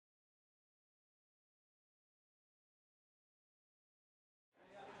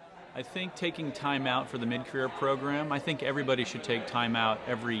I think taking time out for the mid-career program, I think everybody should take time out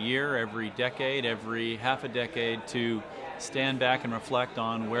every year, every decade, every half a decade to stand back and reflect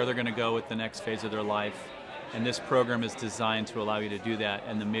on where they're going to go with the next phase of their life. And this program is designed to allow you to do that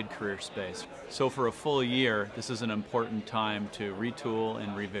in the mid-career space. So for a full year, this is an important time to retool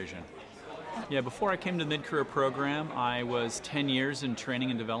and revision. Yeah, before I came to the mid-career program, I was 10 years in training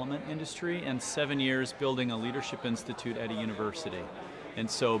and development industry and 7 years building a leadership institute at a university. And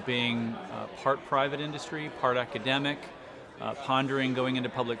so being part private industry, part academic, pondering going into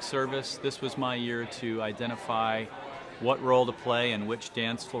public service, this was my year to identify what role to play and which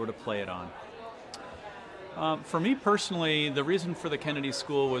dance floor to play it on. For me personally, the reason for the Kennedy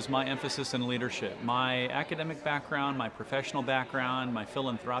School was my emphasis in leadership. My academic background, my professional background, my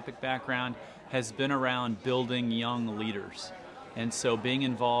philanthropic background has been around building young leaders. And so being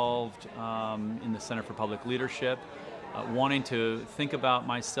involved in the Center for Public Leadership, wanting to think about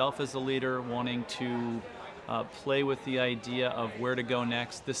myself as a leader, wanting to play with the idea of where to go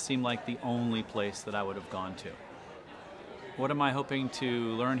next, this seemed like the only place that I would have gone to. What am I hoping to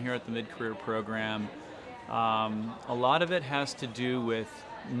learn here at the mid-career program? A lot of it has to do with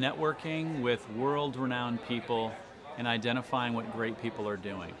networking with world-renowned people and identifying what great people are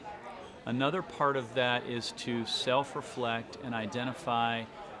doing. Another part of that is to self-reflect and identify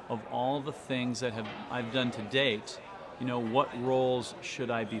of all the things that I've done to date, what roles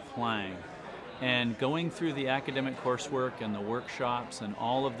should I be playing? And going through the academic coursework and the workshops and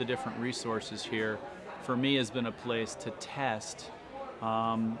all of the different resources here, for me has been a place to test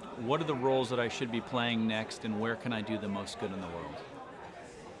what are the roles that I should be playing next and where can I do the most good in the world.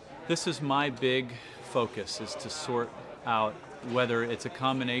 This is my big focus, is to sort out whether it's a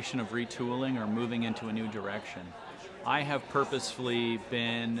combination of retooling or moving into a new direction. I have purposefully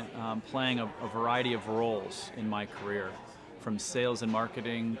been playing a variety of roles in my career, from sales and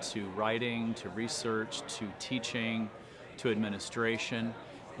marketing to writing to research to teaching to administration.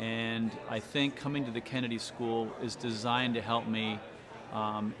 And I think coming to the Kennedy School is designed to help me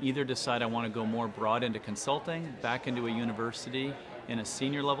either decide I want to go more broad into consulting, back into a university in a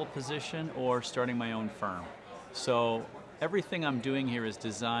senior level position, or starting my own firm. So everything I'm doing here is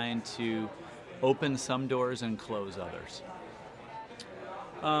designed to open some doors and close others.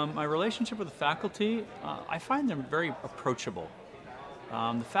 My relationship with the faculty, I find them very approachable.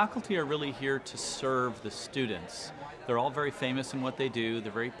 The faculty are really here to serve the students. They're all very famous in what they do,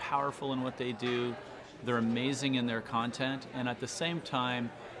 they're very powerful in what they do, they're amazing in their content, and at the same time,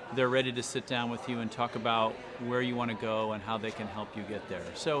 they're ready to sit down with you and talk about where you want to go and how they can help you get there.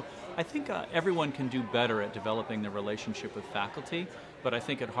 So I think everyone can do better at developing their relationship with faculty, but I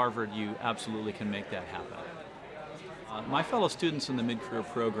think at Harvard you absolutely can make that happen. My fellow students in the mid-career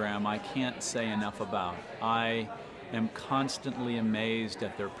program, I can't say enough about. I am constantly amazed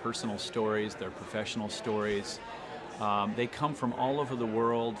at their personal stories, their professional stories. They come from all over the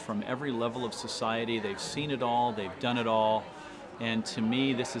world, from every level of society. They've seen it all, they've done it all. And to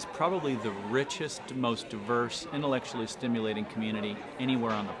me, this is probably the richest, most diverse, intellectually stimulating community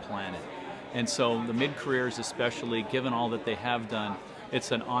anywhere on the planet. And so the mid-careers especially, given all that they have done,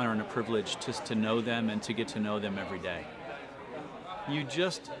 it's an honor and a privilege just to know them and to get to know them every day. You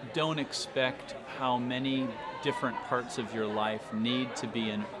just don't expect how many different parts of your life need to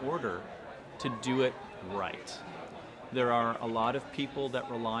be in order to do it right. There are a lot of people that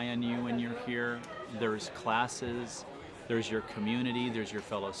rely on you when you're here. There's classes, there's your community, there's your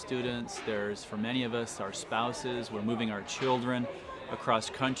fellow students, there's, for many of us, our spouses. We're moving our children across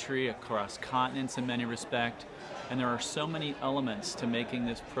country, across continents in many respects, and there are so many elements to making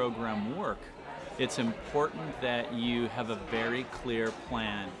this program work. It's important that you have a very clear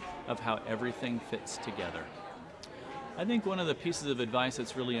plan of how everything fits together. I think one of the pieces of advice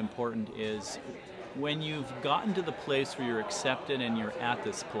that's really important is when you've gotten to the place where you're accepted and you're at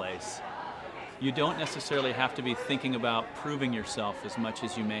this place, you don't necessarily have to be thinking about proving yourself as much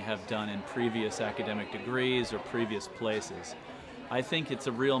as you may have done in previous academic degrees or previous places. I think it's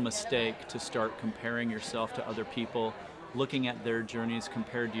a real mistake to start comparing yourself to other people, looking at their journeys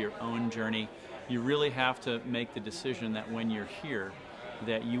compared to your own journey. You really have to make the decision that when you're here,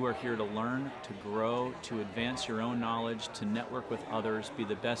 that you are here to learn, to grow, to advance your own knowledge, to network with others, be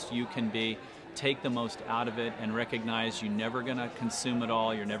the best you can be, take the most out of it, and recognize you're never going to consume it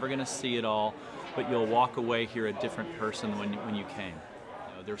all, you're never going to see it all, but you'll walk away here a different person when you came.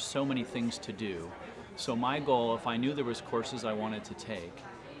 There's so many things to do. So my goal, if I knew there was courses I wanted to take,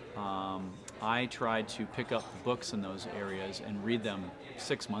 I tried to pick up the books in those areas and read them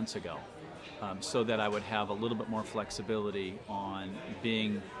 6 months ago, so that I would have a little bit more flexibility on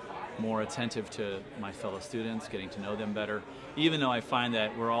being more attentive to my fellow students, getting to know them better. Even though I find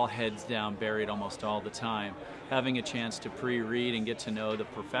that we're all heads down buried almost all the time, having a chance to pre-read and get to know the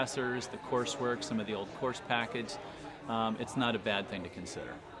professors, the coursework, some of the old course package, it's not a bad thing to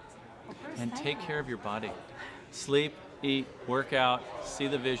consider. And take care of your body. Sleep, eat, work out, see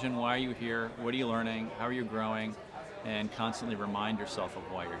the vision, why are you here, what are you learning, how are you growing, and constantly remind yourself of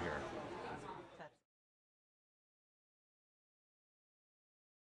why you're here.